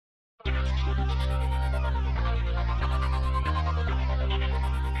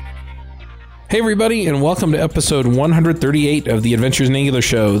Hey everybody, and welcome to episode 138 of the Adventures in Angular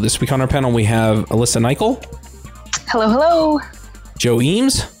show. This week on our panel we have Alyssa Nichol. Hello, hello. Joe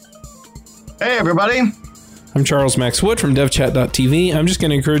Eames. Hey everybody. I'm Charles Max Wood from devchat.tv. I'm just going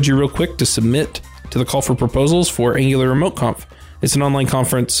to encourage you real quick to submit to the call for proposals for Angular Remote Conf. It's an online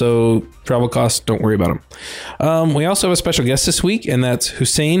conference, so travel costs, don't worry about them. We also have a special guest this week, and that's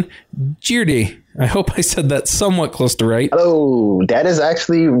Houssein Djirdeh. I hope I said that somewhat close to right. Hello. That is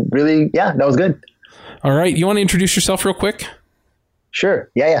actually really, that was good. All right. You want to introduce yourself real quick? Sure.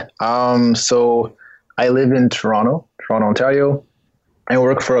 Yeah. So I live in Toronto, Ontario. I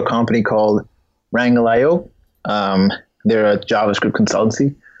work for a company called AiA. They're a JavaScript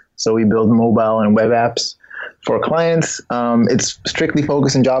consultancy. So we build mobile and web apps for clients. It's strictly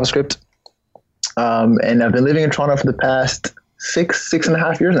focused in JavaScript. And I've been living in Toronto for the past six and a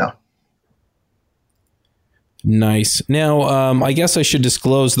half years now. Nice. Now, I guess I should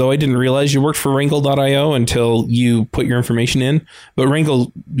disclose, though I didn't realize you worked for Wrangle.io until you put your information in. But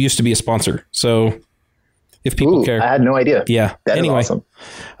Wrangle used to be a sponsor. So if people care. I had no idea. Yeah. That anyway. is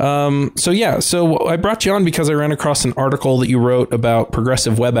awesome. So I brought you on because I ran across an article that you wrote about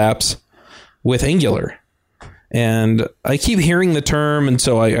progressive web apps with Angular. And I keep hearing the term, and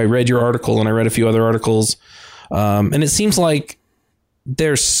so I read your article and I read a few other articles. And it seems like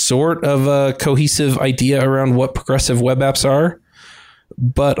there's sort of a cohesive idea around what progressive web apps are,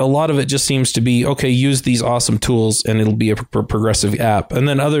 but a lot of it just seems to be, okay, use these awesome tools and it'll be a progressive app. And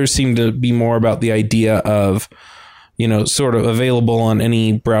then others seem to be more about the idea of, sort of available on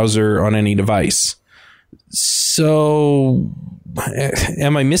any browser, on any device. So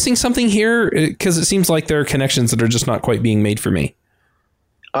am I missing something here? Because it seems like there are connections that are just not quite being made for me.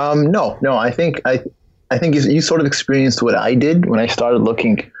 No, I think you sort of experienced what I did when I started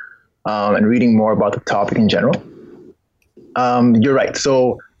looking and reading more about the topic in general. You're right.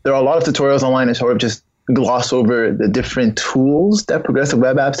 So there are a lot of tutorials online that sort of just gloss over the different tools that progressive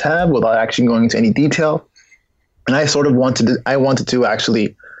web apps have without actually going into any detail. And I sort of wanted to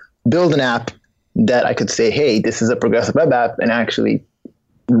actually build an app that I could say, hey, this is a progressive web app, and actually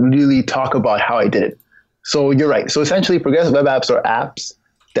really talk about how I did it. So you're right. So essentially, progressive web apps are apps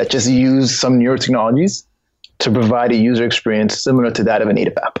that just use some newer technologies to provide a user experience similar to that of a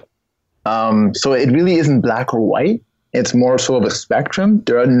native app. So it really isn't black or white. It's more so of a spectrum.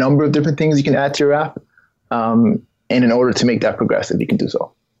 There are a number of different things you can add to your app. And in order to make that progressive, you can do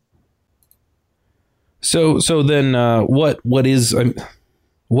so. So then what is a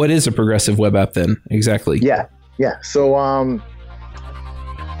progressive web app then exactly? Yeah. So are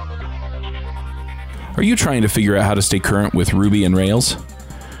you trying to figure out how to stay current with Ruby and Rails?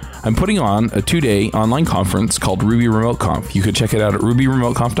 I'm putting on a 2-day online conference called Ruby Remote Conf. You can check it out at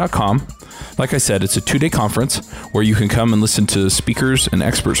rubyremoteconf.com. Like I said, it's a 2-day conference where you can come and listen to speakers and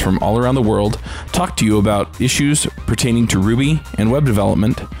experts from all around the world talk to you about issues pertaining to Ruby and web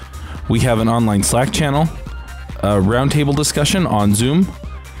development. We have an online Slack channel, a roundtable discussion on Zoom,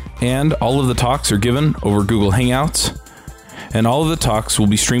 and all of the talks are given over Google Hangouts, and all of the talks will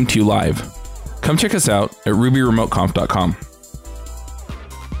be streamed to you live. Come check us out at rubyremoteconf.com.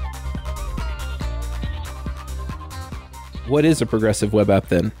 What is a progressive web app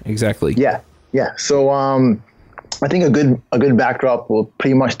then exactly? Yeah. So I think a good backdrop will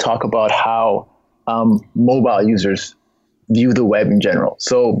pretty much talk about how mobile users view the web in general.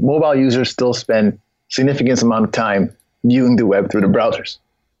 So mobile users still spend significant amount of time viewing the web through the browsers.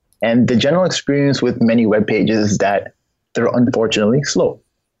 And the general experience with many web pages is that they're unfortunately slow.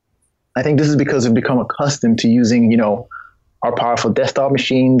 I think this is because we've become accustomed to using, our powerful desktop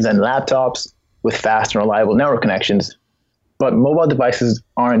machines and laptops with fast and reliable network connections. But mobile devices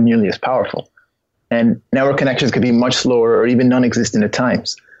aren't nearly as powerful. And network connections can be much slower or even non-existent at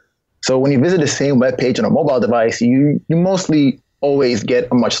times. So when you visit the same web page on a mobile device, you mostly always get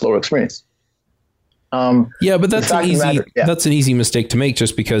a much slower experience. But that's an easy mistake to make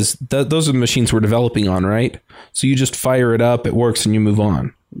just because those are the machines we're developing on, right? So you just fire it up, it works, and you move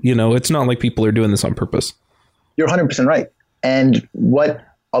on. It's not like people are doing this on purpose. You're 100% right. And what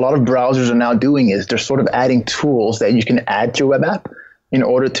a lot of browsers are now doing is they're sort of adding tools that you can add to your web app in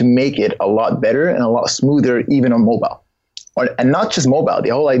order to make it a lot better and a lot smoother, even on mobile. And not just mobile. The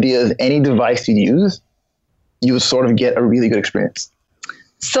whole idea is any device you use, you would sort of get a really good experience.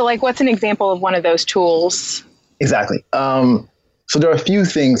 So what's an example of one of those tools? Exactly. So there are a few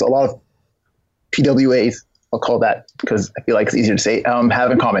things, a lot of PWAs, I'll call that because I feel like it's easier to say,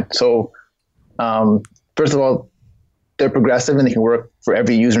 have in common. So first of all, they're progressive and they can work for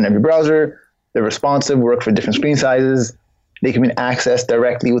every user in every browser. They're responsive, work for different screen sizes, They can be accessed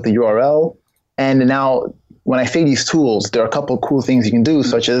directly with the URL. And now, when I say these tools, there are a couple of cool things you can do,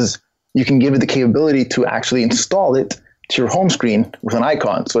 such as you can give it the capability to actually install it to your home screen with an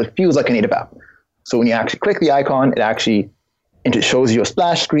icon. So it feels like a native app. So when you actually click the icon, it shows you a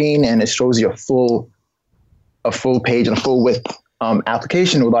splash screen, and it shows you a full page and a full width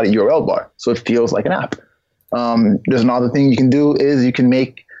application without a URL bar. So it feels like an app. There's another thing you can do is you can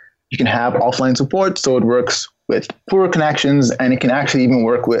have offline support, so it works with poor connections, and it can actually even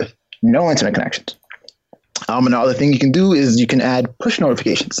work with no internet connections. Another thing you can do is you can add push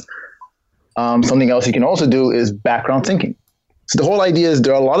notifications. Something else you can also do is background syncing. So the whole idea is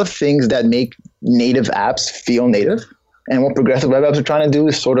there are a lot of things that make native apps feel native. And what progressive web apps are trying to do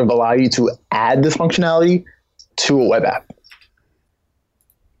is sort of allow you to add this functionality to a web app.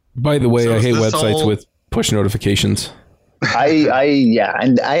 By the way, I hate websites with push notifications.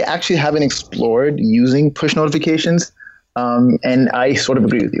 And I actually haven't explored using push notifications. And I sort of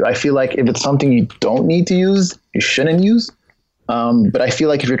agree with you. I feel like if it's something you don't need to use, you shouldn't use. But I feel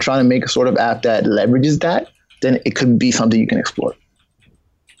like if you're trying to make a sort of app that leverages that, then it could be something you can explore.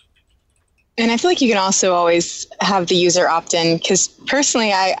 And I feel like you can also always have the user opt in, because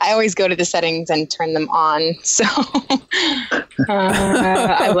personally, I always go to the settings and turn them on. So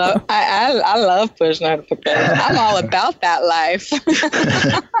I love push notifications. I'm all about that life.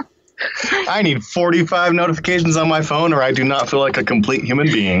 I need 45 notifications on my phone, or I do not feel like a complete human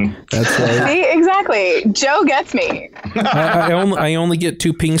being. That's right. See, exactly. Joe gets me. I only get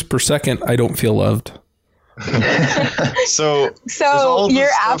 2 pings per second. I don't feel loved. So your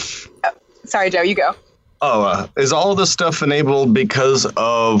app. Sorry, Joe, you go. Is all of this stuff enabled because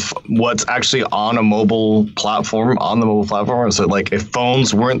of what's actually on a mobile platform, Or is it like if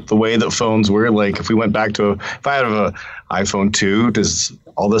phones weren't the way that phones were, like if we went back to, if I have an iPhone 2, does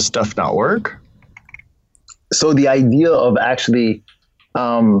all this stuff not work? So the idea of actually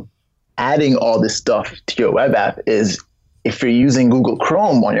adding all this stuff to your web app is if you're using Google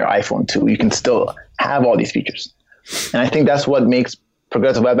Chrome on your iPhone 2, you can still have all these features. And I think that's what makes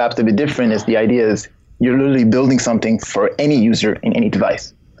progressive web apps a bit different, is the idea is you're literally building something for any user in any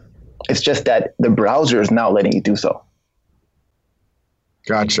device. It's just that the browser is now letting you do so.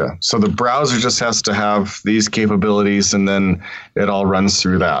 Gotcha. So the browser just has to have these capabilities, and then it all runs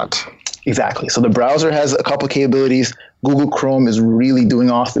through that. Exactly. So the browser has a couple of capabilities. Google Chrome is really doing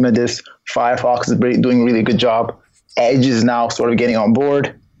awesome at this. Firefox is doing a really good job. Edge is now sort of getting on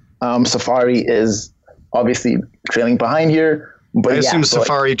board. Safari is obviously trailing behind here. But I assume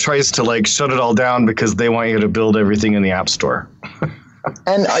Safari tries to like shut it all down because they want you to build everything in the App Store.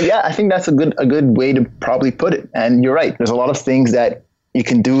 And I think that's a good way to probably put it. And you're right. There's a lot of things that you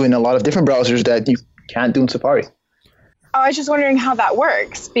can do in a lot of different browsers that you can't do in Safari. I was just wondering how that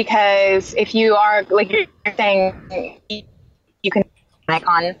works, because if you are, like you're saying, you can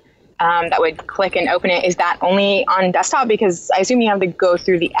icon that would click and open it. Is that only on desktop? Because I assume you have to go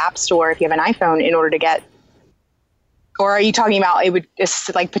through the App Store if you have an iPhone in order to get. Or are you talking about it would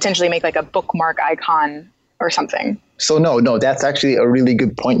just like potentially make like a bookmark icon or something? So no, that's actually a really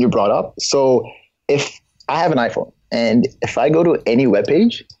good point you brought up. So if I have an iPhone and if I go to any web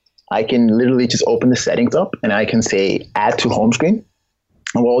page, I can literally just open the settings up and I can say add to home screen.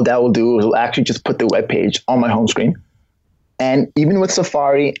 And what that will do is it'll actually just put the web page on my home screen. And even with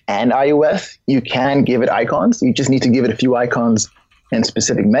Safari and iOS, you can give it icons. You just need to give it a few icons and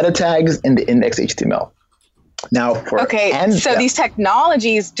specific meta tags in the index HTML. Now, these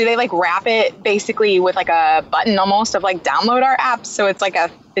technologies, do they like wrap it basically with like a button almost of like download our apps? So it's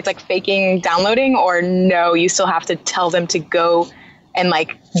like faking downloading, or no, you still have to tell them to go and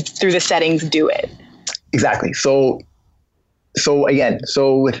like through the settings do it? Exactly. So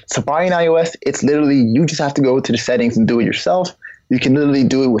with Safari and iOS, it's literally you just have to go to the settings and do it yourself. You can literally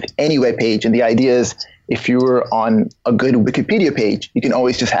do it with any web page. And the idea is if you were on a good Wikipedia page, you can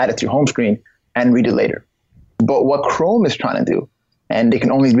always just add it to your home screen and read it later. But what Chrome is trying to do, and they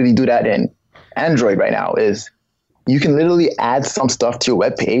can only really do that in Android right now, is you can literally add some stuff to your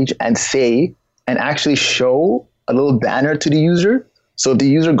web page and actually show a little banner to the user. So if the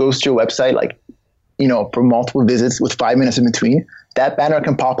user goes to your website, for multiple visits with 5 minutes in between, that banner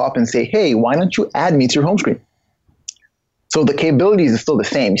can pop up and say, hey, why don't you add me to your home screen? So the capabilities are still the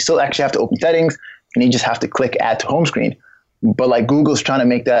same. You still actually have to open settings and you just have to click add to home screen. But like Google's trying to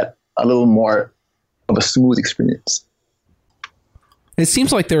make that a little more of a smooth experience. It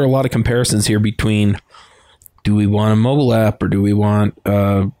seems like there are a lot of comparisons here between, do we want a mobile app or do we want,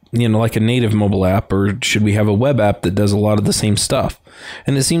 like a native mobile app, or should we have a web app that does a lot of the same stuff?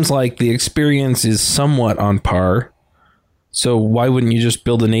 And it seems like the experience is somewhat on par. So why wouldn't you just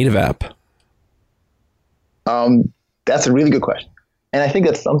build a native app? That's a really good question. And I think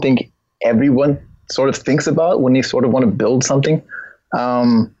that's something everyone sort of thinks about when they sort of want to build something.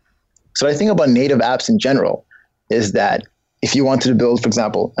 So I think about native apps in general is that if you wanted to build, for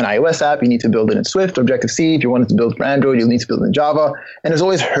example, an iOS app, you need to build it in Swift or Objective-C. If you wanted to build for Android, you'll need to build it in Java. And there's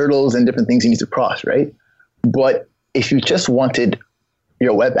always hurdles and different things you need to cross, right? But if you just wanted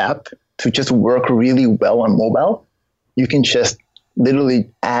your web app to just work really well on mobile, you can just literally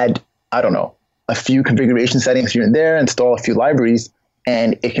add, I don't know, a few configuration settings here and there, install a few libraries,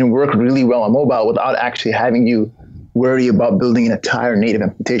 and it can work really well on mobile without actually having you worry about building an entire native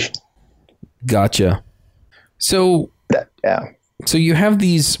implementation. Gotcha. So So you have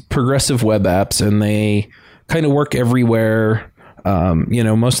these progressive web apps, and they kind of work everywhere.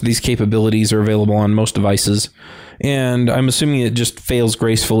 Most of these capabilities are available on most devices, and I'm assuming it just fails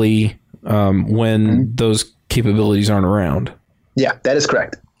gracefully when those capabilities aren't around. Yeah, that is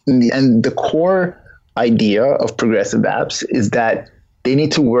correct. And the core idea of progressive apps is that they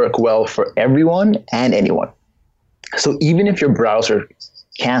need to work well for everyone and anyone. So even if your browser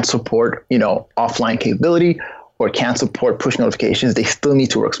can't support, offline capability or can't support push notifications, they still need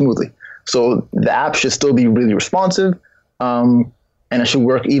to work smoothly. So the app should still be really responsive, and it should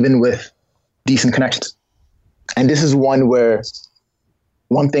work even with decent connections. And this is one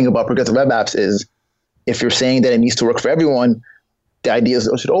thing about progressive web apps is if you're saying that it needs to work for everyone, the idea is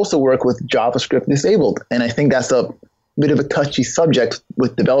it should also work with JavaScript disabled. And I think that's a bit of a touchy subject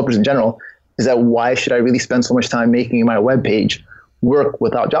with developers in general, is that why should I really spend so much time making my web page work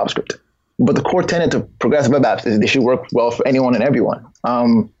without JavaScript? But the core tenet of progressive web apps is they should work well for anyone and everyone.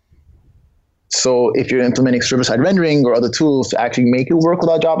 So if you're implementing server-side rendering or other tools to actually make it work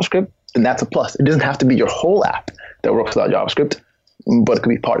without JavaScript, then that's a plus. It doesn't have to be your whole app that works without JavaScript, but it could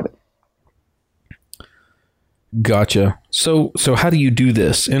be part of it. Gotcha. So how do you do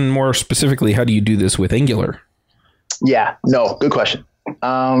this? And more specifically, how do you do this with Angular? Yeah, no, good question.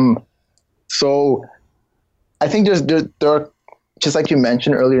 So I think there are, just like you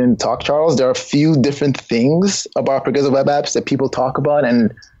mentioned earlier in the talk, Charles, there are a few different things about progressive web apps that people talk about,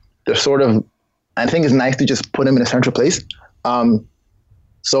 and they're sort of, I think it's nice to just put them in a central place.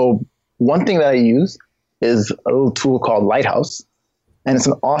 So one thing that I use is a little tool called Lighthouse, and it's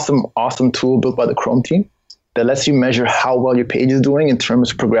an awesome tool built by the Chrome team that lets you measure how well your page is doing in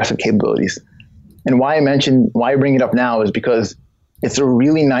terms of progressive capabilities. And why I bring it up now is because it's a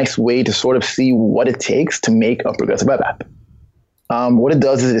really nice way to sort of see what it takes to make a progressive web app. What it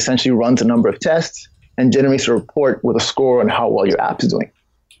does is it essentially runs a number of tests and generates a report with a score on how well your app is doing.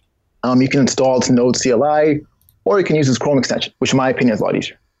 You can install its Node CLI, or you can use its Chrome extension, which in my opinion is a lot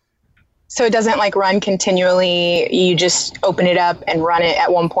easier. So it doesn't run continually. You just open it up and run it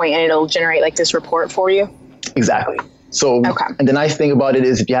at one point and it'll generate this report for you? Exactly. So, okay. And the nice thing about it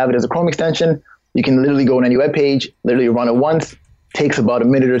is if you have it as a Chrome extension, you can literally go on any web page, literally run it once, takes about a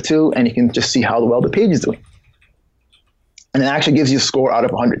minute or two, and you can just see how well the page is doing. And it actually gives you a score out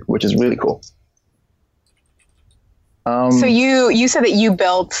of 100, which is really cool. So you said that you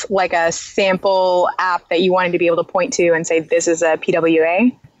built a sample app that you wanted to be able to point to and say, this is a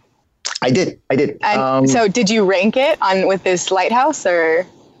PWA? I did. And so did you rank it with this Lighthouse, or?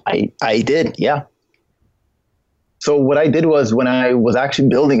 I did, yeah. So what I did was when I was actually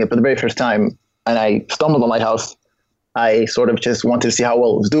building it for the very first time and I stumbled on Lighthouse, I sort of just wanted to see how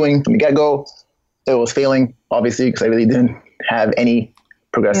well it was doing from the get-go. It was failing, obviously, because I really didn't have any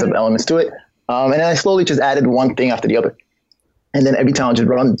progressive elements to it. And then I slowly just added one thing after the other. And then every time I just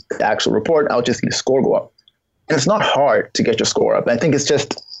run the actual report, I'll just see the score go up. And it's not hard to get your score up. I think it's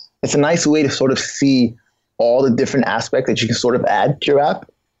a nice way to sort of see all the different aspects that you can sort of add to your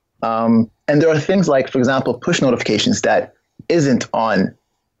app. And there are things like, for example, push notifications that isn't on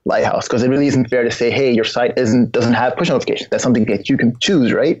Lighthouse, because it really isn't fair to say, hey, your site doesn't have push notifications. That's something that you can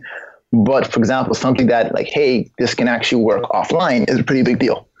choose, right? But for example, something that hey, this can actually work offline is a pretty big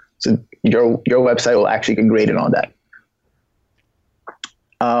deal. So your website will actually get graded on that.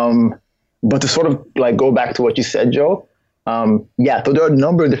 But to sort of go back to what you said, Joe, so there are a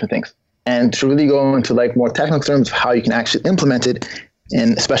number of different things. And to really go into more technical terms of how you can actually implement it,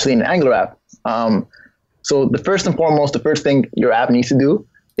 and especially in an Angular app. So the first and foremost, the first thing your app needs to do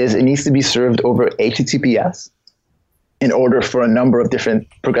is it needs to be served over HTTPS in order for a number of different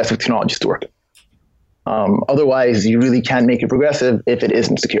progressive technologies to work. Otherwise, you really can't make it progressive if it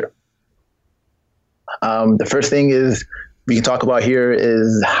isn't secure. The first thing we can talk about here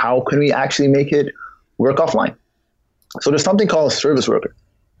is how can we actually make it work offline? So there's something called a service worker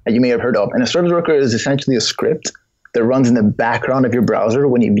that you may have heard of. And a service worker is essentially a script that runs in the background of your browser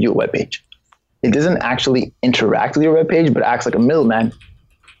when you view a web page. It doesn't actually interact with your web page, but acts like a middleman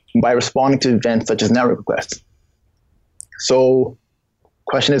by responding to events such as network requests. So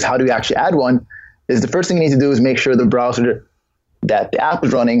question is, how do we actually add one? Is the first thing you need to do is make sure the browser that the app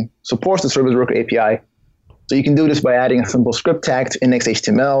is running supports the service worker API. So you can do this by adding a simple script tag to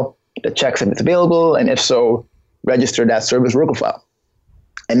index.html that checks if it's available, and if so, register that service worker file.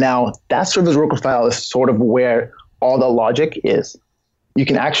 And now that service worker file is sort of where all the logic is. You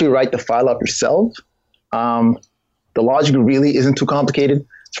can actually write the file up yourself. The logic really isn't too complicated.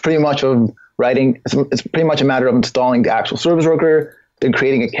 It's pretty much of writing. It's pretty much a matter of installing the actual service worker, then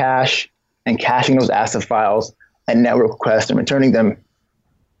creating a cache and caching those asset files and network requests and returning them.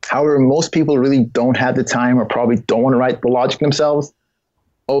 However, most people really don't have the time or probably don't want to write the logic themselves.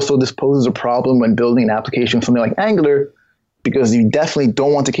 Also, this poses a problem when building an application with something like Angular, because you definitely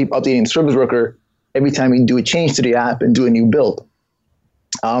don't want to keep updating the service worker every time you do a change to the app and do a new build.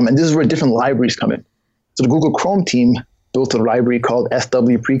 And this is where different libraries come in. So the Google Chrome team built a library called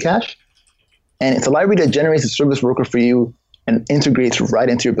SW Precache, and it's a library that generates a service worker for you and integrates right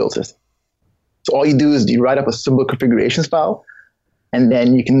into your build system. So all you do is you write up a simple configurations file, and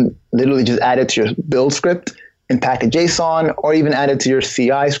then you can literally just add it to your build script in package JSON, or even add it to your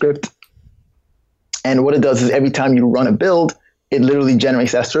CI script. And what it does is every time you run a build, it literally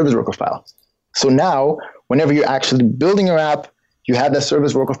generates that service worker file. So now, whenever you're actually building your app, you have that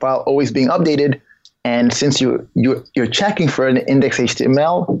service worker file always being updated. And since you're checking for an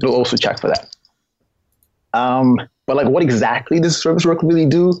index.html, it'll also check for that. But like, what exactly does service worker really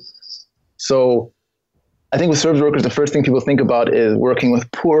do? So I think with service workers, the first thing people think about is working with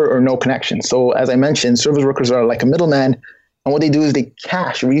poor or no connection. So as I mentioned, service workers are like a middleman. And what they do is they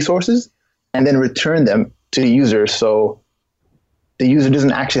cache resources and then return them to the user. So the user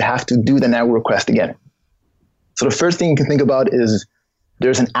doesn't actually have to do the network request again. So the first thing you can think about is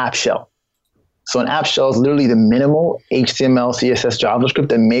there's an app shell. So an app shell is literally the minimal HTML, CSS, JavaScript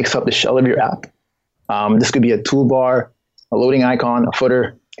that makes up the shell of your app. This could be a toolbar, a loading icon, a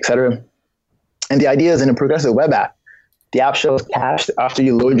footer, etc. And the idea is in a progressive web app, the app shell is cached after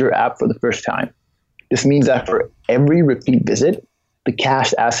you load your app for the first time. This means that for every repeat visit, the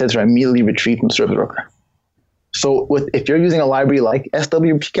cached assets are immediately retrieved from the service worker. So if you're using a library like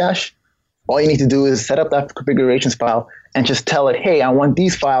SW Precache, all you need to do is set up that configurations file and just tell it, hey, I want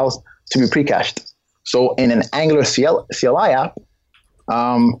these files to be pre-cached. So in an Angular CLI app,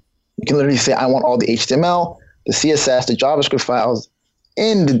 you can literally say, I want all the HTML, the CSS, the JavaScript files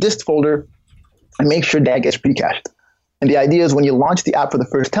in the dist folder, and make sure that gets pre-cached. And the idea is when you launch the app for the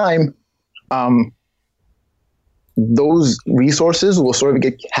first time, those resources will sort of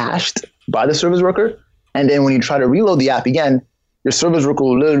get cached by the service worker. And then when you try to reload the app again, your service worker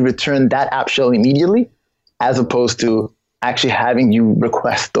will literally return that app shell immediately, as opposed to actually having you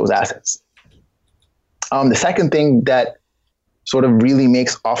request those assets. The second thing that sort of really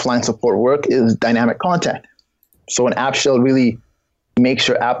makes offline support work is dynamic content. So an app shell really makes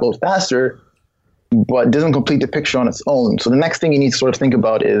your app load faster, but doesn't complete the picture on its own. So the next thing you need to sort of think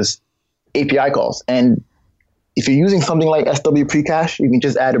about is API calls. And if you're using something like SW Precache, you can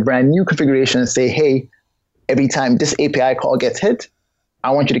just add a brand new configuration and say, hey, every time this API call gets hit,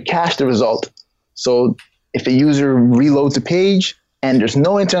 I want you to cache the result. So if a user reloads a page and there's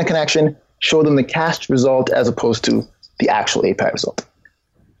no internet connection, show them the cached result as opposed to the actual API result.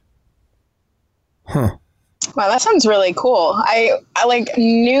 Wow, that sounds really cool. I like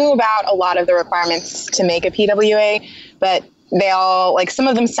knew about a lot of the requirements to make a PWA, but they all, like, some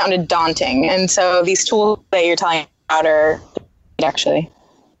of them sounded daunting. And so these tools that you're talking about are actually.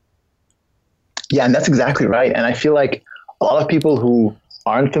 Yeah, and that's exactly right. And I feel like a lot of people who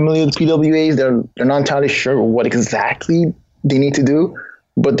aren't familiar with PWAs, they're not entirely sure what exactly they need to do.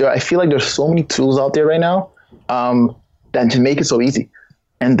 But I feel like there's so many tools out there right now that just make it so easy.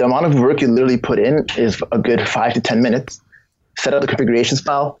 And the amount of work you literally put in is a good 5 to 10 minutes. Set up the configurations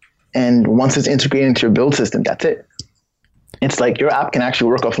file, and once it's integrated into your build system, that's it. It's like your app can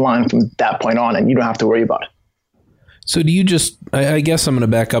actually work offline from that point on, and you don't have to worry about it. So do you just, I guess I'm going to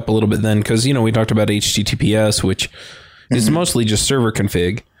back up a little bit then, because, we talked about HTTPS, which is mostly just server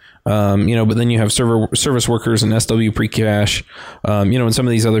config, but then you have service workers and SW Precache, and some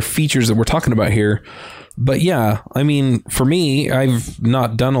of these other features that we're talking about here. But yeah, I mean, for me, I've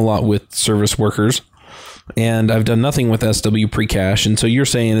not done a lot with service workers, and I've done nothing with SW Precache. And so you're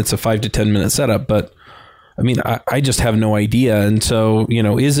saying it's a 5 to 10 minute setup, but I mean, I just have no idea. And so,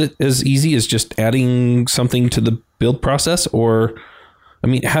 is it as easy as just adding something to the build process? Or, I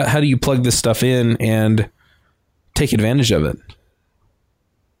mean, how do you plug this stuff in and take advantage of it?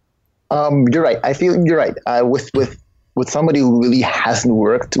 You're right. I feel you're right. With somebody who really hasn't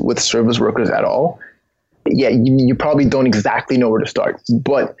worked with service workers at all, yeah, you probably don't exactly know where to start.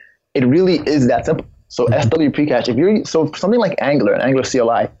 But it really is that simple. So SW precache, so something like Angular and Angular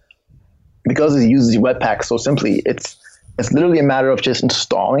CLI, because it uses Webpack so simply, it's literally a matter of just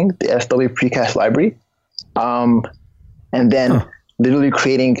installing the SW precache library, and then literally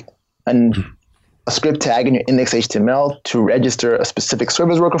creating a script tag in your index.html to register a specific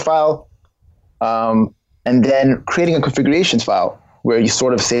service worker file, and then creating a configurations file where you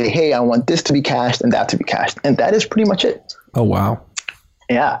sort of say, hey, I want this to be cached and that to be cached. And that is pretty much it. Oh, wow.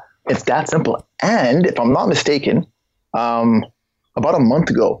 Yeah, it's that simple. And if I'm not mistaken, about a month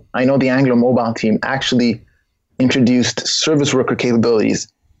ago, I know the Angular mobile team actually introduced service worker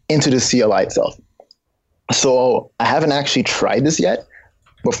capabilities into the CLI itself. So I haven't actually tried this yet,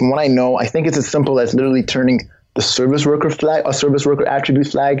 but from what I know, I think it's as simple as literally turning the service worker flag, a service worker attribute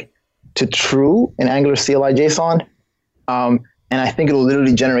flag, to true in Angular CLI JSON. And I think it'll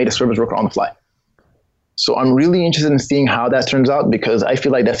literally generate a service worker on the fly. So I'm really interested in seeing how that turns out, because I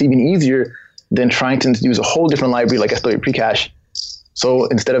feel like that's even easier than trying to use a whole different library like SW precache. So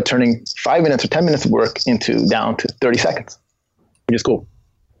instead of turning 5 minutes or 10 minutes of work down to 30 seconds, which is cool.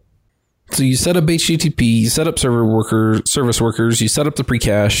 So you set up HTTP, you set up service workers, you set up the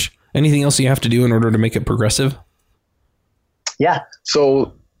precache. Anything else you have to do in order to make it progressive? Yeah.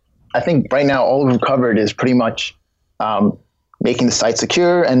 So I think right now all we've covered is pretty much making the site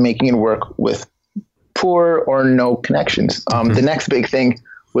secure and making it work with poor or no connections. The next big thing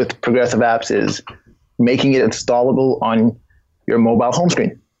with progressive apps is making it installable on your mobile home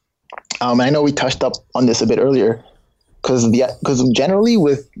screen. I know we touched up on this a bit earlier, because generally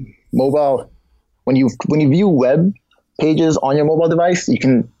with mobile, when you view web pages on your mobile device, you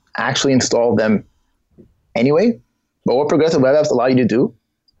can actually install them anyway. But what progressive web apps allow you to do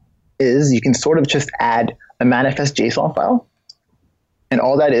is you can sort of just add a manifest JSON file. And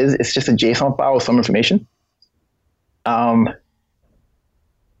all that is, it's just a JSON file with some information. So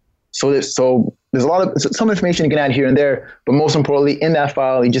there's some information you can add here and there, but most importantly, in that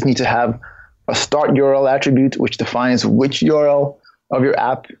file, you just need to have a start URL attribute, which defines which URL of your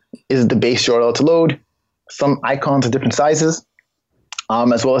app is the base URL to load, some icons of different sizes,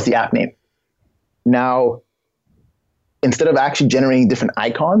 as well as the app name. Now, instead of actually generating different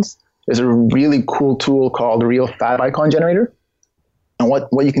icons, there's a really cool tool called Real Fab Icon Generator. And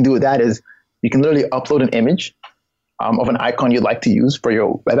what you can do with that is you can literally upload an image of an icon you'd like to use for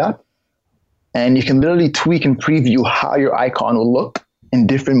your web app. And you can literally tweak and preview how your icon will look in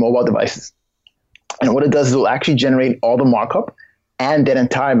different mobile devices. And what it does is it will actually generate all the markup and that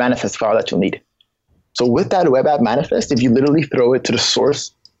entire manifest file that you'll need. So with that web app manifest, if you literally throw it to the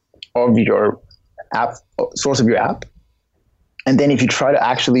source of your app, and then if you try to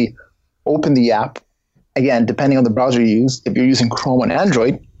actually open the app, again, depending on the browser you use, if you're using Chrome on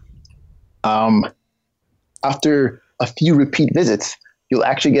Android, after a few repeat visits, you'll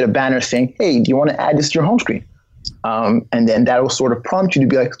actually get a banner saying, hey, do you want to add this to your home screen? And then that will sort of prompt you to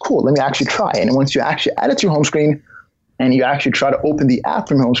be like, cool, let me actually try. And once you actually add it to your home screen and you actually try to open the app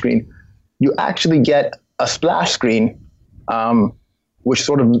from your home screen, you actually get a splash screen, which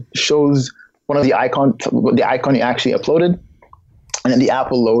sort of shows one of the icon you actually uploaded, and then the app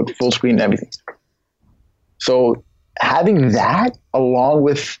will load full screen and everything. So having that along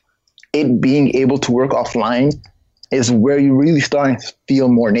with it being able to work offline is where you're really starting to feel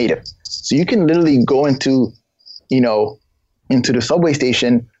more native. So you can literally go into the subway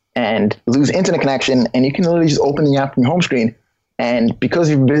station and lose internet connection, and you can literally just open the app from your home screen. And because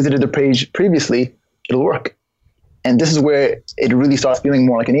you've visited the page previously, it'll work. And this is where it really starts feeling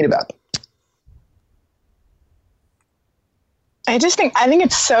more like a native app. I think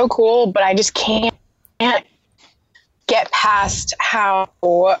it's so cool, but I just can't get past how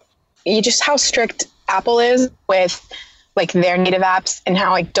strict Apple is with like their native apps, and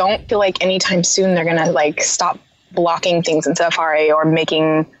how I don't feel like anytime soon they're gonna like stop blocking things in Safari or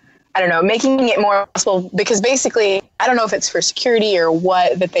making it more possible, because basically I don't know if it's for security or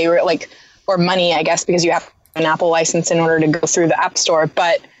what that they were like, or money, I guess, because you have an Apple license in order to go through the App Store.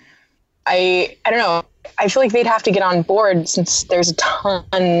 But I don't know. I feel like they'd have to get on board since there's a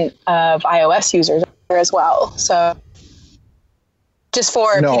ton of iOS users there as well. So just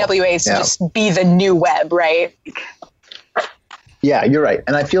for PWAs to just be the new web, right? Yeah, you're right.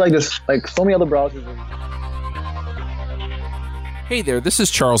 And I feel like there's like so many other browsers. Hey there, this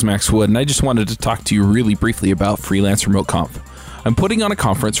is Charles Max Wood, and I just wanted to talk to you really briefly about Freelance Remote Conf. I'm putting on a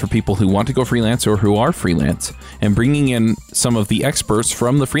conference for people who want to go freelance or who are freelance, and bringing in some of the experts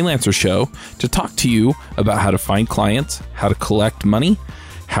from the Freelancer Show to talk to you about how to find clients, how to collect money,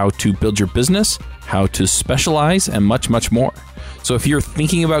 how to build your business, how to specialize, and much, much more. So if you're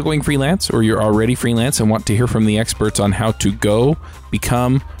thinking about going freelance, or you're already freelance and want to hear from the experts on how to go,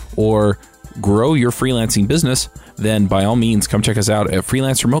 become, or grow your freelancing business, then by all means, come check us out at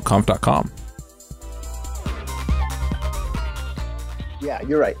freelanceremoteconf.com. Yeah,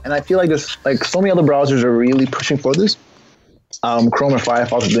 you're right. And I feel like there's like so many other browsers are really pushing for this. Chrome and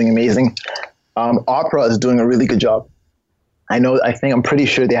Firefox are doing amazing. Opera is doing a really good job. I'm pretty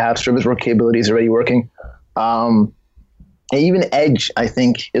sure they have service work capabilities already working. And even Edge, I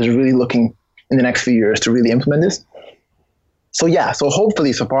think, is really looking in the next few years to really implement this. So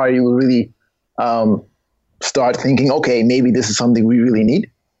hopefully Safari will really start thinking, okay, maybe this is something we really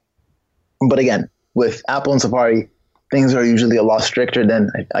need. But again, with Apple and Safari, things are usually a lot stricter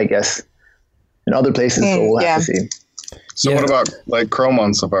than I guess in other places. So we'll have to see. So what about like Chrome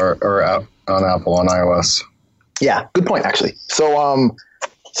on Safari or on Apple on iOS? Yeah, good point actually. So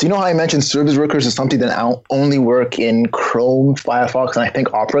you know how I mentioned service workers is something that only work in Chrome, Firefox, and I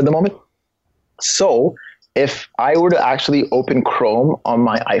think Opera at the moment. So if I were to actually open Chrome on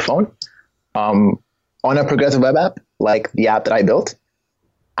my iPhone, on a progressive web app, like the app that I built,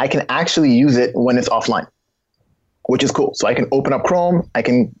 I can actually use it when it's offline, which is cool. So I can open up Chrome, I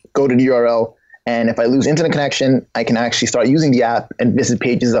can go to the URL, and if I lose internet connection, I can actually start using the app and visit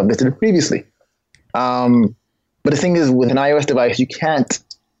pages I've visited previously. But the thing is, with an iOS device, you can't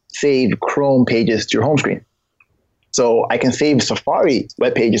save Chrome pages to your home screen. So I can save Safari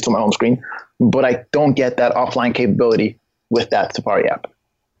web pages to my home screen, but I don't get that offline capability with that Safari app.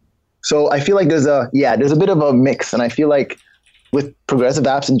 So I feel like there's a bit of a mix. And I feel like with progressive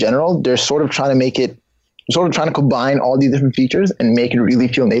apps in general, they're sort of trying to combine all these different features and make it really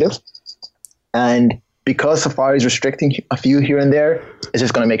feel native. And because Safari is restricting a few here and there, it's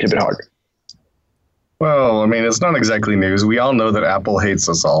just going to make it a bit harder. Well, I mean, it's not exactly news. We all know that Apple hates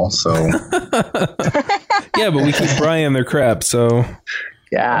us all, so... Yeah, but we keep Brian their crap, so...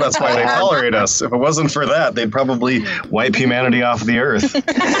 Yeah, that's why they tolerate us. If it wasn't for that, they'd probably wipe humanity off the earth.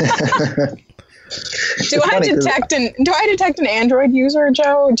 Do I detect an Android user,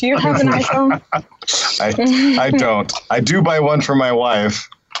 Joe? Do you have an iPhone? I don't. I do buy one for my wife.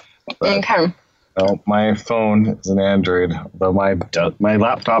 Okay. No, my phone is an Android, though my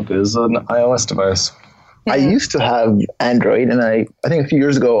laptop is an iOS device. I used to have Android, and I think a few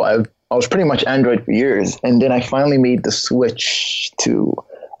years ago I was pretty much Android for years, and then I finally made the switch to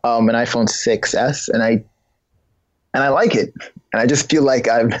an iPhone 6s, and I like it, and I just feel like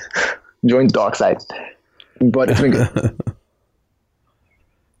I've joined the dark side, but it's been good.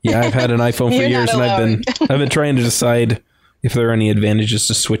 Yeah, I've had an iPhone for years, and I've been trying to decide if there are any advantages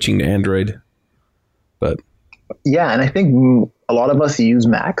to switching to Android, but yeah, and I think a lot of us use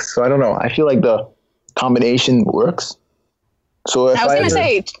Macs, so I don't know. I feel like the combination works. So if I was going to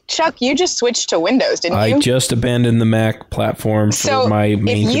say, Chuck, you just switched to Windows, didn't you? I just abandoned the Mac platform for my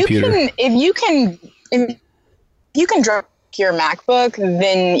main computer. If you can drop your MacBook,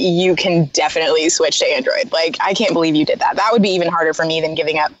 then you can definitely switch to Android. Like, I can't believe you did that. That would be even harder for me than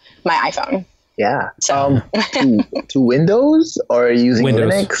giving up my iPhone. Yeah. So to Windows or using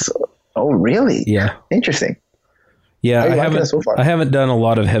Windows. Linux? Oh, really? Yeah. Interesting. Yeah, I haven't done a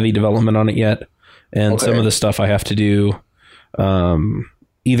lot of heavy development on it yet. And some of the stuff I have to do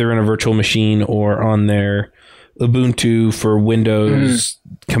either in a virtual machine or on their Ubuntu for Windows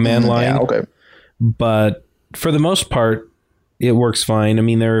command line. Yeah, okay. But for the most part, it works fine. I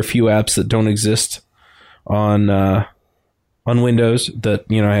mean, there are a few apps that don't exist on Windows that,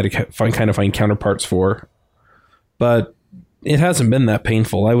 I had to find counterparts for. But it hasn't been that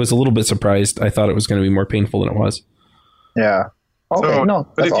painful. I was a little bit surprised. I thought it was going to be more painful than it was. Yeah. Okay,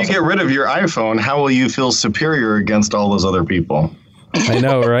 but if you get rid of your iPhone, how will you feel superior against all those other people? I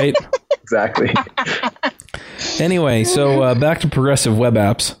know, right? Exactly. Anyway, so back to progressive web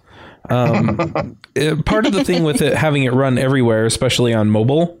apps. Part of the thing with it having it run everywhere, especially on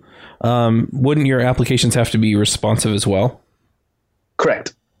mobile, wouldn't your applications have to be responsive as well?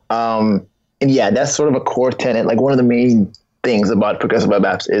 Correct. And yeah, that's sort of a core tenet. Like one of the main things about progressive web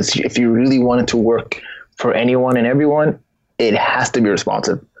apps is if you really want it to work for anyone and everyone, it has to be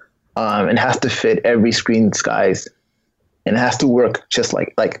responsive. It has to fit every screen size, and it has to work just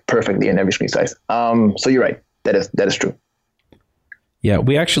like perfectly in every screen size. So you're right. That is true. Yeah,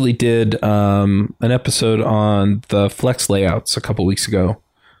 we actually did an episode on the Flex layouts a couple weeks ago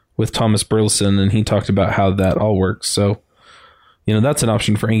with Thomas Burleson, and he talked about how that all works. So, that's an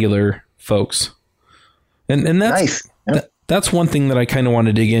option for Angular folks. And that's nice. Yeah. That's one thing that I kind of want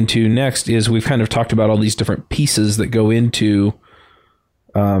to dig into next is we've kind of talked about all these different pieces that go into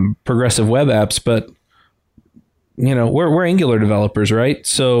progressive web apps, but we're Angular developers, right?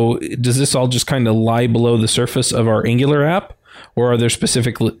 So does this all just kind of lie below the surface of our Angular app, or are there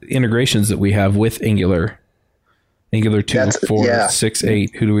specific integrations that we have with Angular? Angular 2, That's- 4, yeah. 6,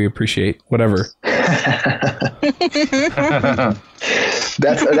 8. Who do we appreciate? Whatever.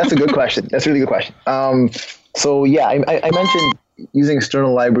 That's a good question. That's a really good question. So yeah, I mentioned using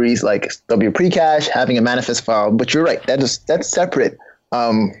external libraries like wprecache, having a manifest file, but you're right. That's separate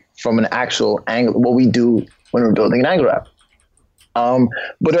from an actual Angular, what we do when we're building an Angular app.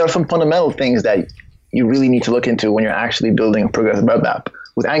 But there are some fundamental things that you really need to look into when you're actually building a progressive web app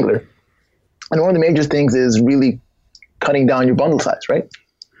with Angular. And one of the major things is really cutting down your bundle size, right?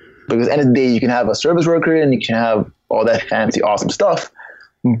 Because at the end of the day, you can have a service worker and you can have all that fancy, awesome stuff.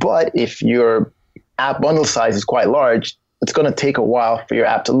 But if your app bundle size is quite large, it's going to take a while for your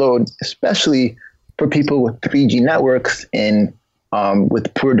app to load, especially for people with 3G networks and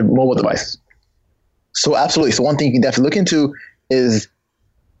with poor mobile devices. So absolutely. So one thing you can definitely look into is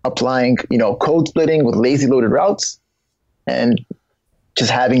applying, code splitting with lazy loaded routes, and just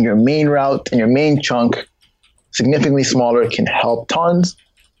having your main route and your main chunk significantly smaller can help tons.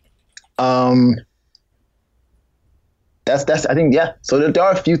 That's I think, yeah. So there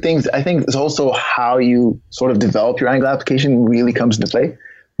are a few things. I think it's also how you sort of develop your Angular application really comes into play.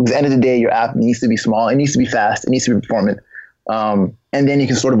 At the end of the day, your app needs to be small, it needs to be fast, it needs to be performant. And then you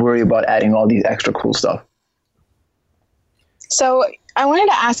can sort of worry about adding all these extra cool stuff. So I wanted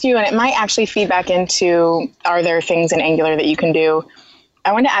to ask you, and it might actually feed back into, are there things in Angular that you can do?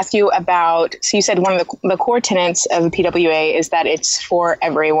 I wanted to ask you about, so you said one of the core tenets of the PWA is that it's for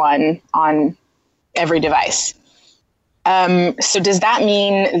everyone on every device. So does that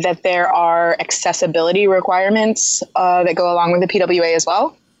mean that there are accessibility requirements that go along with the PWA as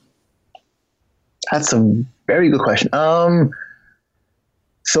well? That's a very good question.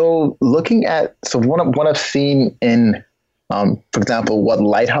 So looking at, what I've seen in, for example, what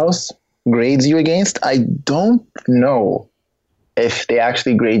Lighthouse grades you against, I don't know if they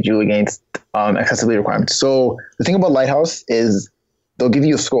actually grade you against accessibility requirements. So the thing about Lighthouse is they'll give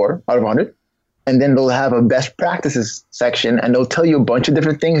you a score out of 100, and then they'll have a best practices section, and they'll tell you a bunch of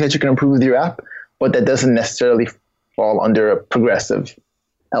different things that you can improve with your app, but that doesn't necessarily fall under progressive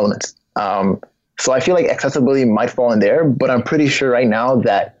elements. So I feel like accessibility might fall in there, but I'm pretty sure right now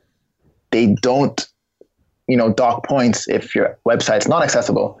that they don't, dock points if your website's not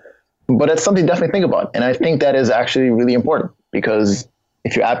accessible. But it's something to definitely think about. And I think that is actually really important, because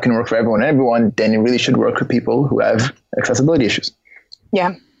if your app can work for everyone and everyone, then it really should work for people who have accessibility issues.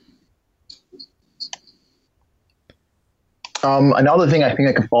 Yeah. Another thing I think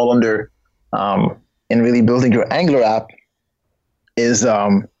that can fall under in really building your Angular app is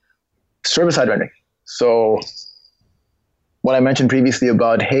server-side rendering. So what I mentioned previously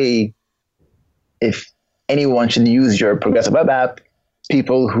about, hey, if anyone should use your progressive web app,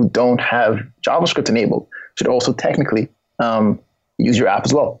 people who don't have JavaScript enabled should also technically use your app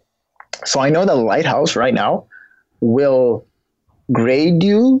as well. So I know that Lighthouse right now will grade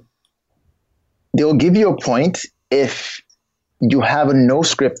you. They'll give you a point if you have a no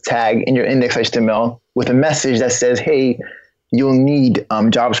script tag in your index.html with a message that says, hey, you'll need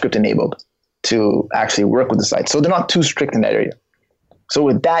JavaScript enabled to actually work with the site. So they're not too strict in that area. So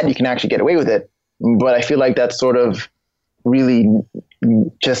with that, you can actually get away with it. But I feel like that's sort of really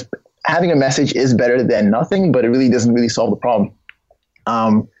just having a message is better than nothing, but it really doesn't really solve the problem.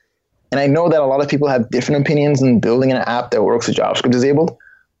 And I know that a lot of people have different opinions in building an app that works with JavaScript disabled,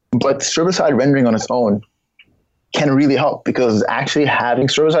 but server-side rendering on its own can really help, because actually having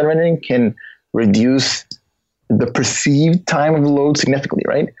server-side rendering can reduce the perceived time of the load significantly,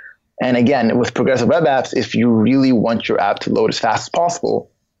 right? And again, with progressive web apps, if you really want your app to load as fast as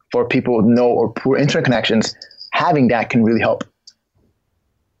possible for people with no or poor internet connections, having that can really help.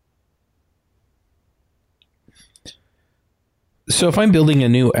 So if I'm building a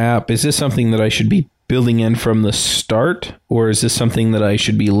new app, is this something that I should be building in from the start, or is this something that I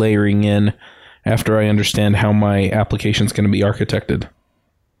should be layering in after I understand how my application is going to be architected?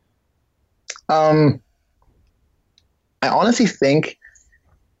 I honestly think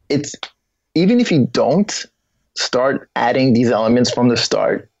it's, even if you don't start adding these elements from the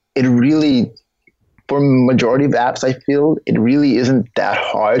start, it really, for majority of apps, I feel it really isn't that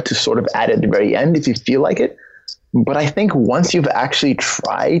hard to sort of add at the very end if you feel like it. But I think once you've actually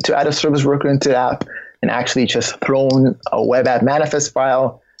tried to add a service worker into the app and actually just thrown a web app manifest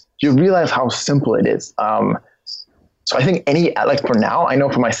file, you realize how simple it is. So I think for now, I know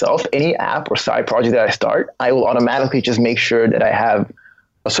for myself, any app or side project that I start, I will automatically just make sure that I have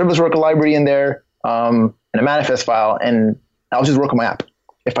a service worker library in there and a manifest file, and I'll just work on my app.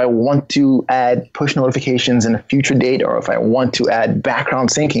 If I want to add push notifications in a future date, or if I want to add background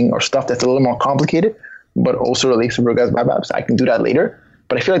syncing or stuff that's a little more complicated, but also relates to progressive web apps, I can do that later.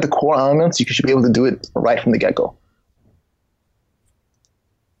 But I feel like the core elements, you should be able to do it right from the get-go.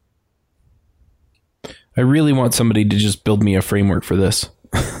 I really want somebody to just build me a framework for this.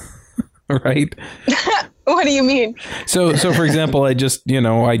 Right? What do you mean? So for example, I just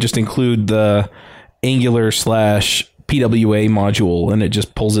include the Angular / PWA module, and it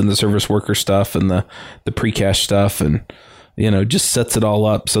just pulls in the service worker stuff and the pre-cache stuff, and just sets it all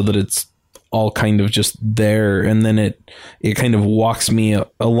up so that it's all kind of just there, and then it kind of walks me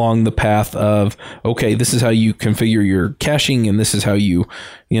along the path of, okay, this is how you configure your caching, and this is how you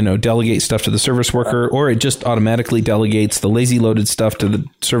delegate stuff to the service worker, or it just automatically delegates the lazy loaded stuff to the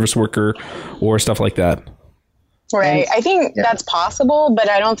service worker, or stuff like that. Right. I think that's possible, but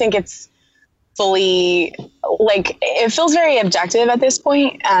I don't think it's fully, like, it feels very objective at this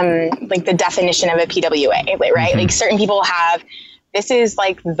point. Like the definition of a PWA, right? Mm-hmm. Like certain people have, this is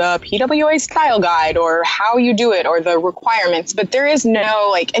like the PWA style guide, or how you do it, or the requirements, but there is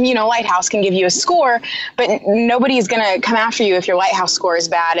no and Lighthouse can give you a score, but nobody's going to come after you if your Lighthouse score is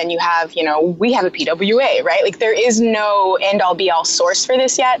bad and you have, we have a PWA, right? Like there is no end all be all source for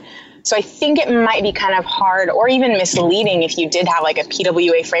this yet. So I think it might be kind of hard or even misleading if you did have like a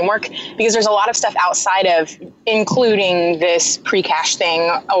PWA framework, because there's a lot of stuff outside of including this pre-cache thing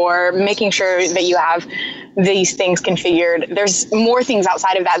or making sure that you have these things configured. There's more things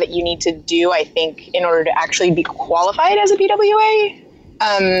outside of that you need to do, I think, in order to actually be qualified as a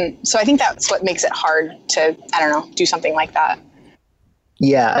PWA. So I think that's what makes it hard to, do something like that.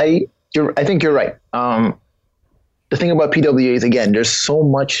 Yeah, I think you're right. The thing about PWAs, again, there's so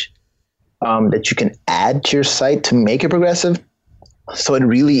much that you can add to your site to make it progressive. So it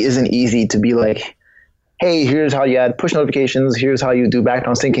really isn't easy to be like, hey, here's how you add push notifications, here's how you do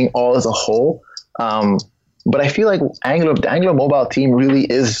background syncing all as a whole. But I feel like the Angular mobile team really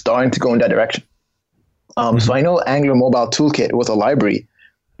is starting to go in that direction. So I know Angular Mobile Toolkit was a library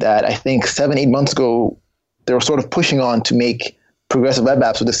that I think 7-8 months ago, they were sort of pushing on to make progressive web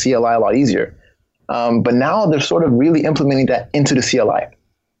apps with the CLI a lot easier. But now they're sort of really implementing that into the CLI.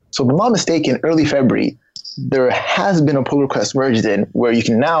 So if I'm not mistaken, early February, there has been a pull request merged in where you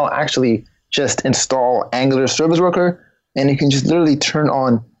can now actually just install Angular Service Worker, and you can just literally turn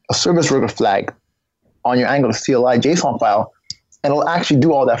on a Service Worker flag on your Angular CLI JSON file, and it'll actually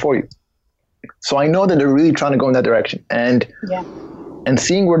do all that for you. So I know that they're really trying to go in that direction. And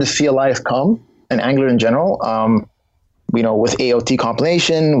seeing where the CLI has come, and Angular in general, with AOT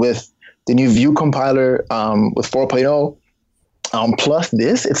compilation, with the new Vue compiler, with 4.0, plus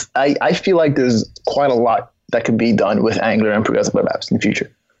this, I feel like there's quite a lot that could be done with Angular and progressive web apps in the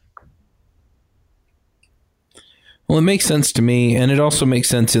future. Well, it makes sense to me, and it also makes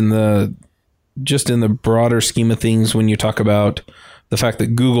sense in the broader scheme of things when you talk about the fact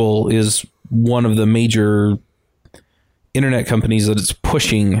that Google is one of the major internet companies that is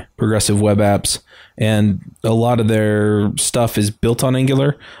pushing progressive web apps, and a lot of their stuff is built on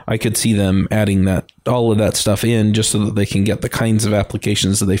Angular. I could see them adding all of that stuff in just so that they can get the kinds of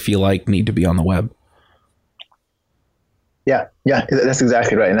applications that they feel like need to be on the web. Yeah, that's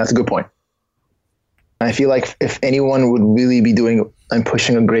exactly right, and that's a good point. I feel like if anyone would really be doing and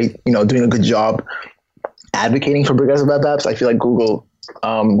pushing doing a good job advocating for progressive web apps, I feel like Google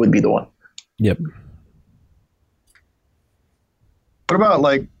would be the one. Yep. What about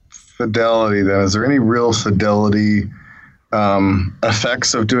like fidelity then? Is there any real fidelity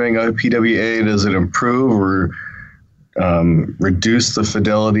effects of doing a PWA? Does it improve or reduce the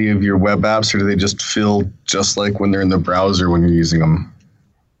fidelity of your web apps, or do they just feel just like when they're in the browser when you're using them?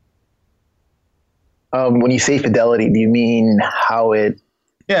 When you say fidelity, do you mean how it...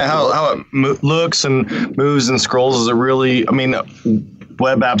 Yeah, how it looks and moves and scrolls? Is it really... I mean,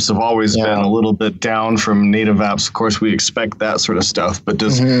 web apps have always been a little bit down from native apps. Of course, we expect that sort of stuff. But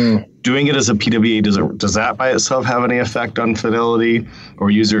doing it as a PWA, does that by itself have any effect on fidelity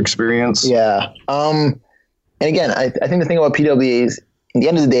or user experience? Yeah. And again, I think the thing about PWAs, at the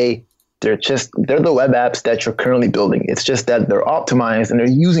end of the day, they're the web apps that you're currently building. It's just that they're optimized and they're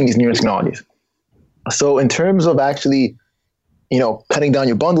using these newer technologies. So in terms of actually, cutting down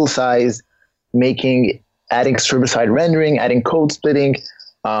your bundle size, adding server-side rendering, adding code splitting,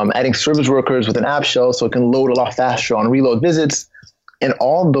 adding service workers with an app shell so it can load a lot faster on reload visits, and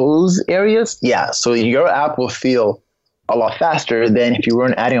all those areas, so your app will feel a lot faster than if you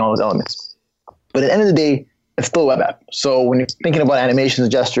weren't adding all those elements. But at the end of the day, it's still a web app. So when you're thinking about animations,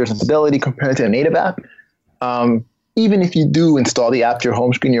 gestures, and fidelity compared to a native app, even if you do install the app to your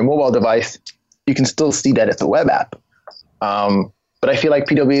home screen, your mobile device, you can still see that it's a web app. But I feel like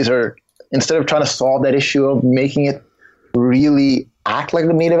PWAs are, instead of trying to solve that issue of making it really act like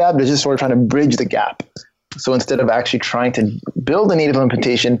the native app, they're just sort of trying to bridge the gap. So instead of actually trying to build a native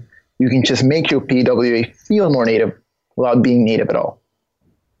implementation, you can just make your PWA feel more native without being native at all.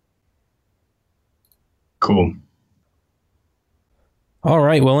 Cool. All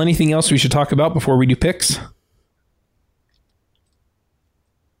right. Well, anything else we should talk about before we do picks?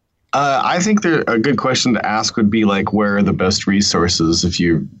 I think a good question to ask would be like, where are the best resources if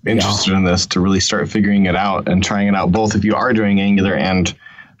you're interested in this to really start figuring it out and trying it out, both if you are doing Angular and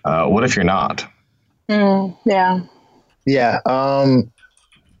what if you're not? Yeah. Yeah.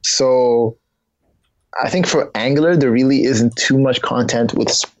 So I think for Angular, there really isn't too much content with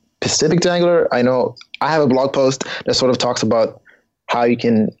specific to Angular. I know I have a blog post that sort of talks about how you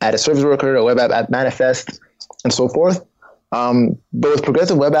can add a service worker, a web app manifest, and so forth. But with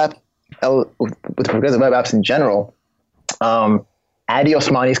progressive web apps in general, Adi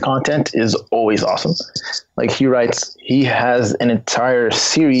Osmani's content is always awesome. Like he has an entire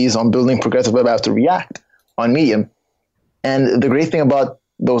series on building progressive web apps to React on Medium. And the great thing about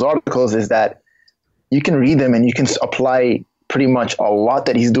those articles is that you can read them and you can apply pretty much a lot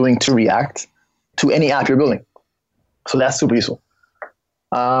that he's doing to React to any app you're building. So that's super useful.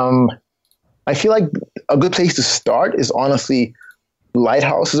 I feel like a good place to start is honestly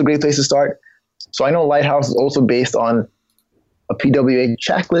Lighthouse is a great place to start. So I know Lighthouse is also based on a PWA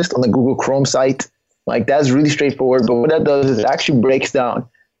checklist on the Google Chrome site. Like that's really straightforward, but what that does is it actually breaks down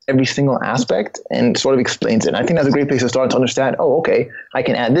every single aspect and sort of explains it. And I think that's a great place to start to understand, oh, okay, I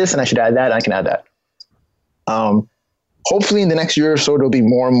can add this and I should add that and I can add that. Hopefully in the next year or so, there'll be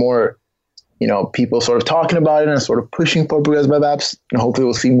more and more, people sort of talking about it and sort of pushing for progressive web apps. And hopefully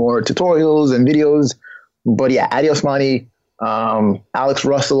we'll see more tutorials and videos. But yeah, Adi Osmani, Alex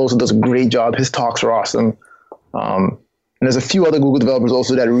Russell also does a great job. His talks are awesome. And there's a few other Google developers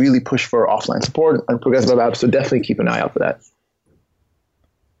also that really push for offline support and progressive web apps. So definitely keep an eye out for that.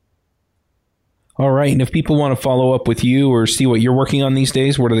 All right. And if people want to follow up with you or see what you're working on these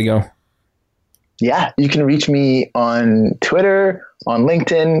days, where do they go? Yeah, you can reach me on Twitter, on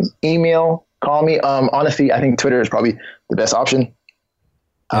LinkedIn, email, call me. Honestly, I think Twitter is probably the best option.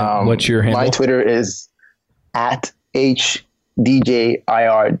 What's your handle? My Twitter is at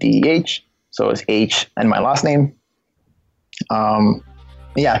HDJIRDEH. So it's H and my last name.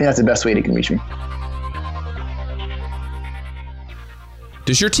 Yeah, I think that's the best way they can reach me.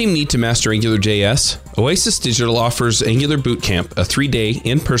 Does your team need to master AngularJS? Oasis Digital offers Angular Bootcamp, a 3-day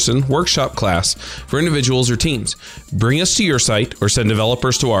in-person workshop class for individuals or teams. Bring us to your site or send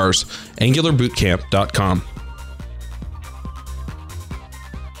developers to ours, angularbootcamp.com.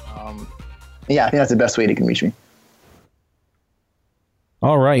 Yeah, I think that's the best way they can reach me.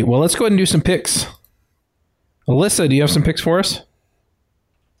 All right, well, let's go ahead and do some picks. Alyssa, do you have some picks for us?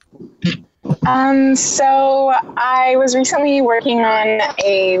 So I was recently working on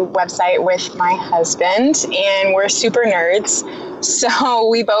a website with my husband, and we're super nerds. So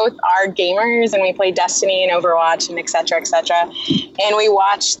we both are gamers, and we play Destiny and Overwatch and et cetera, et cetera. And we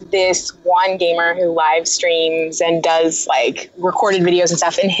watched this one gamer who live streams and does like recorded videos and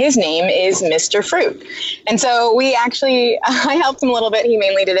stuff. And his name is Mr. Fruit. And so we actually, I helped him a little bit. He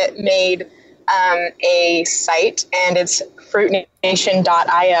mainly made a site, and it's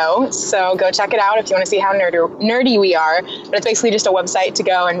fruitnation.io. So go check it out if you want to see how nerdy we are. But it's basically just a website to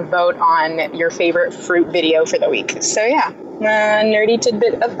go and vote on your favorite fruit video for the week. So yeah, nerdy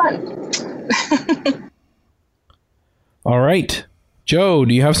tidbit of fun. All right. Joe,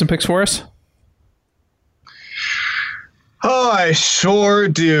 do you have some picks for us? Oh, I sure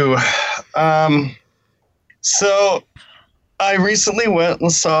do. So I recently went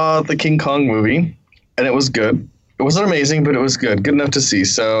and saw the King Kong movie, and it was good. It wasn't amazing, but it was good enough to see.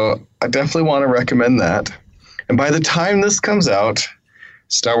 So I definitely want to recommend that. And by the time this comes out,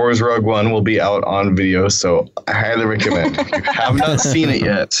 Star Wars Rogue One will be out on video. So I highly recommend. If you have not seen it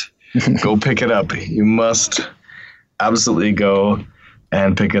yet, go pick it up. You must absolutely go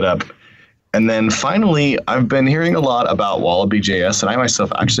and pick it up. And then finally, I've been hearing a lot about Wallaby.js, and I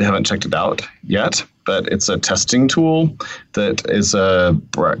myself actually haven't checked it out yet, but it's a testing tool that is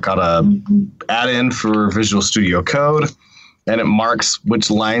got a add-in for Visual Studio Code, and it marks which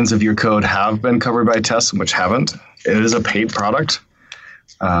lines of your code have been covered by tests and which haven't. It is a paid product,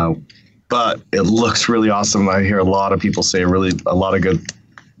 but it looks really awesome. I hear a lot of people say a lot of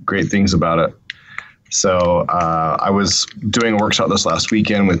great things about it. So I was doing a workshop this last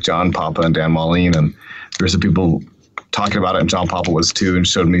weekend with John Papa and Dan Moline, and there were some people talking about it, and John Papa was too, and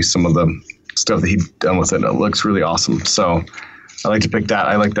showed me some of the stuff that he'd done with it, and it looks really awesome. So I like to pick that.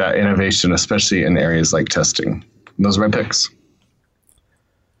 I like that innovation, especially in areas like testing. And those are my picks.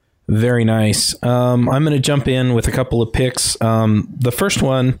 Very nice. I'm going to jump in with a couple of picks. The first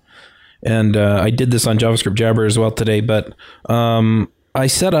one, and I did this on JavaScript Jabber as well today, but I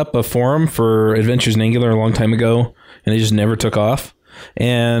set up a forum for Adventures in Angular a long time ago, and it just never took off.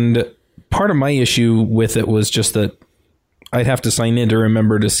 And part of my issue with it was just that I'd have to sign in to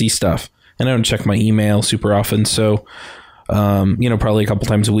remember to see stuff. And I don't check my email super often. So, probably a couple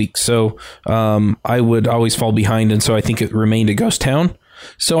times a week. So I would always fall behind. And so I think it remained a ghost town.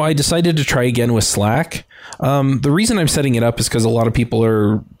 So I decided to try again with Slack. The reason I'm setting it up is because a lot of people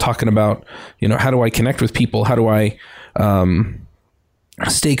are talking about, how do I connect with people? How do I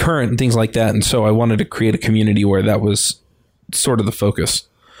stay current and things like that? And so I wanted to create a community where that was sort of the focus,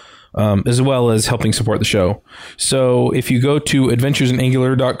 as well as helping support the show. So if you go to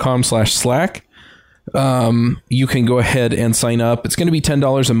adventuresinangular.com/Slack, you can go ahead and sign up. It's going to be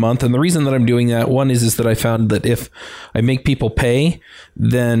 $10 a month. And the reason that I'm doing that, one is that I found that if I make people pay,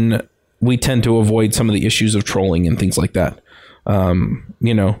 then we tend to avoid some of the issues of trolling and things like that.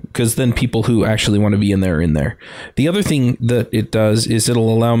 Because then people who actually want to be in there are in there. The other thing that it does is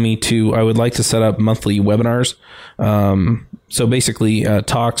it'll allow me to, I would like to set up monthly webinars. So basically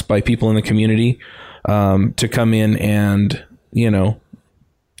talks by people in the community to come in and,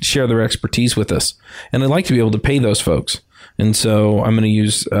 share their expertise with us. And I'd like to be able to pay those folks. And so I'm going to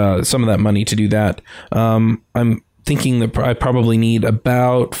use some of that money to do that. I'm thinking that I probably need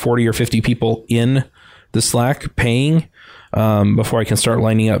about 40 or 50 people in the Slack paying before I can start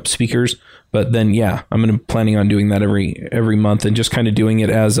lining up speakers. But then, I'm planning on doing that every month and just kind of doing it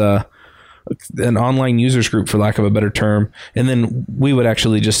as an online users group, for lack of a better term. And then we would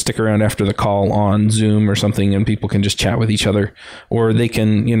actually just stick around after the call on Zoom or something, and people can just chat with each other, or they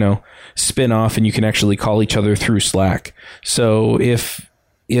can, spin off and you can actually call each other through Slack. So if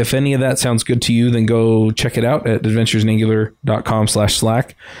any of that sounds good to you, then go check it out at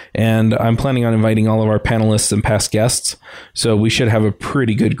adventuresinangular.com/Slack. And I'm planning on inviting all of our panelists and past guests. So we should have a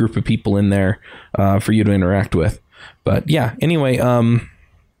pretty good group of people in there for you to interact with. But anyway,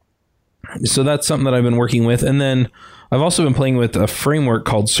 so that's something that I've been working with. And then I've also been playing with a framework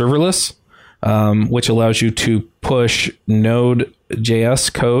called Serverless, which allows you to push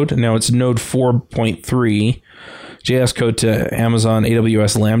Node.js code. Now it's Node 4.3 JS code to Amazon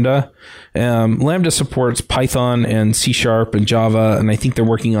AWS Lambda. Lambda supports Python and C# and Java, and I think they're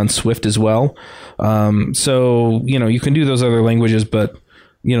working on Swift as well. So, you can do those other languages, but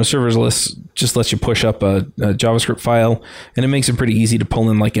Serverless just lets you push up a JavaScript file, and it makes it pretty easy to pull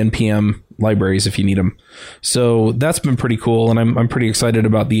in like NPM libraries if you need them. So that's been pretty cool, and I'm pretty excited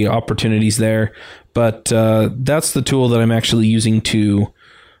about the opportunities there. But that's the tool that I'm actually using to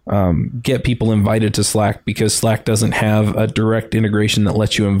get people invited to Slack, because Slack doesn't have a direct integration that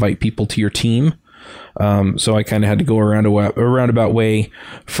lets you invite people to your team. So I kind of had to go around a roundabout way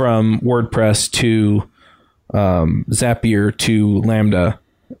from WordPress to Zapier to Lambda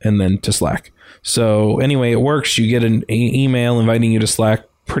and then to Slack. So anyway, it works. You get an email inviting you to Slack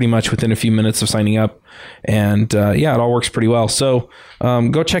pretty much within a few minutes of signing up. And it all works pretty well. So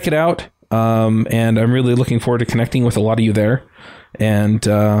go check it out. And I'm really looking forward to connecting with a lot of you there. And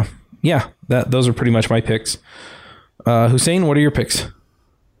those are pretty much my picks. Houssein, what are your picks?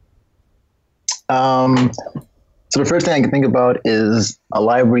 So the first thing I can think about is a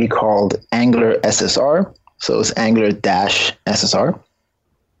library called Angular SSR. So it's Angular-SSR.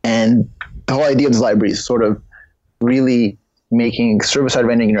 And the whole idea of this library is sort of really making server-side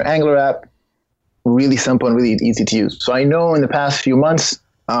rendering in your Angular app really simple and really easy to use. So I know in the past few months,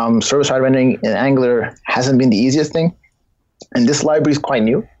 server-side rendering in Angular hasn't been the easiest thing. And this library is quite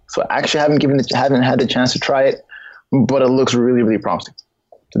new. So I actually haven't had the chance to try it, but it looks really, really promising.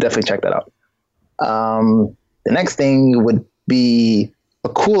 So definitely check that out. The next thing would be a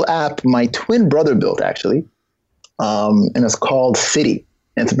cool app my twin brother built, actually. And it's called City.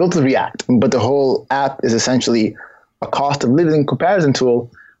 And it's built with React, but the whole app is essentially a cost of living comparison tool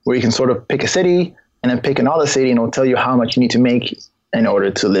where you can sort of pick a city and then pick another city, and it'll tell you how much you need to make in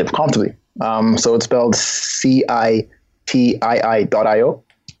order to live comfortably. So it's spelled CITII.io.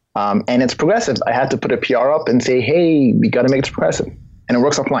 And it's progressive. I had to put a PR up and say, hey, we got to make this progressive. And it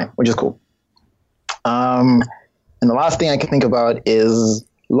works offline, which is cool. And the last thing I can think about is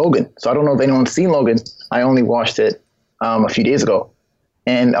Logan. So I don't know if anyone's seen Logan. I only watched it a few days ago.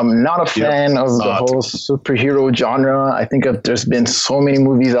 And I'm not a fan of the whole superhero genre. I think there's been so many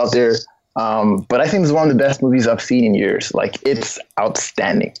movies out there. But I think it's one of the best movies I've seen in years. Like, it's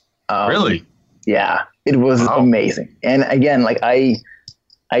outstanding. Really? Yeah, it was amazing. And again, like I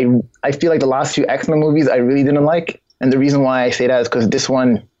feel like the last few X-Men movies I really didn't like. And the reason why I say that is because this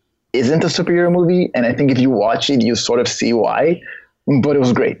one isn't a superhero movie. And I think if you watch it, you sort of see why. But it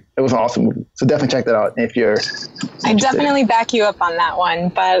was great. It was an awesome movie. So definitely check that out if you're interested. I definitely back you up on that one,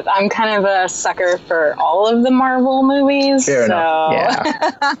 but I'm kind of a sucker for all of the Marvel movies. Fair enough.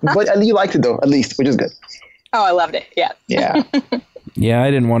 Yeah. But you liked it though, at least, which is good. Oh, I loved it. Yeah. Yeah. Yeah,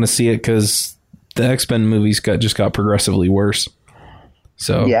 I didn't want to see it because the X-Men movies just got progressively worse.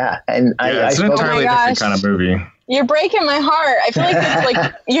 So Yeah, and it's an entirely different kind of movie. You're breaking my heart. I feel like it's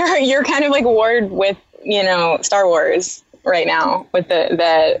like you're kind of like Ward with, Star Wars right now with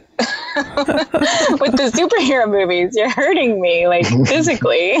the with the superhero movies. You're hurting me like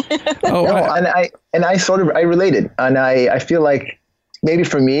physically. I related, and I feel like maybe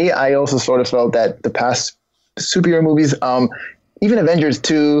for me, I also sort of felt that the past superhero movies, even Avengers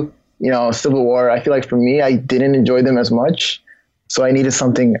 2, Civil War, I feel like for me, I didn't enjoy them as much. So I needed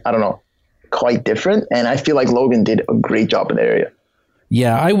something, I don't know, quite different. And I feel like Logan did a great job in that area.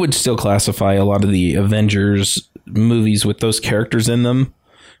 Yeah, I would still classify a lot of the Avengers movies with those characters in them,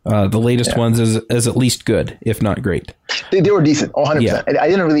 the latest ones, as at least good, if not great. They were decent, 100%. Yeah. I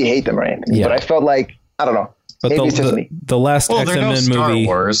didn't really hate them or anything, but I felt like, I don't know. But maybe it's just me. The last X-Men movie,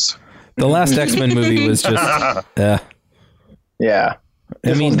 the last X-Men movie was just, yeah.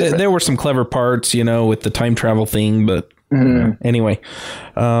 I mean, there were some clever parts, with the time travel thing, but anyway.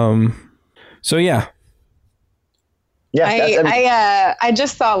 So yeah. Yeah. I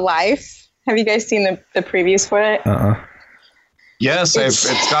just saw Life. Have you guys seen the previews for it? Yes,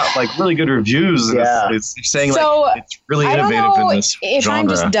 it's got like really good reviews. Yeah. It's saying like it's really innovative in this if genre. I'm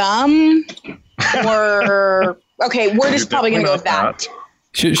just dumb or okay, we're just probably gonna go with that.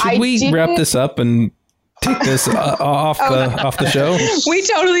 Should we wrap this up and take this off the show? We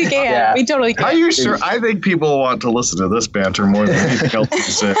totally can. Yeah. We totally can. Are you sure? I think people want to listen to this banter more than anything else you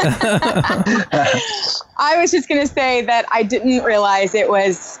say. I was just going to say that I didn't realize it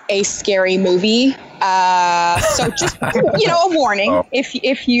was a scary movie. So just, a warning.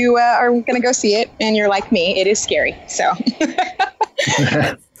 If you are going to go see it and you're like me, it is scary. So.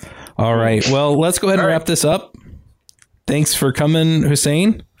 All right. Well, let's go ahead and wrap this up. Thanks for coming,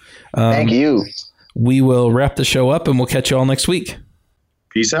 Houssein. Thank you. We will wrap the show up and we'll catch you all next week.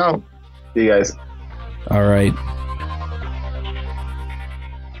 Peace out. See you guys. All right.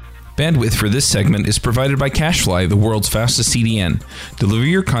 Bandwidth for this segment is provided by CacheFly, the world's fastest CDN. Deliver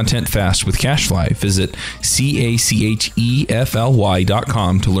your content fast with CacheFly. Visit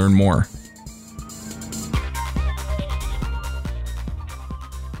CACHEFLY.com to learn more.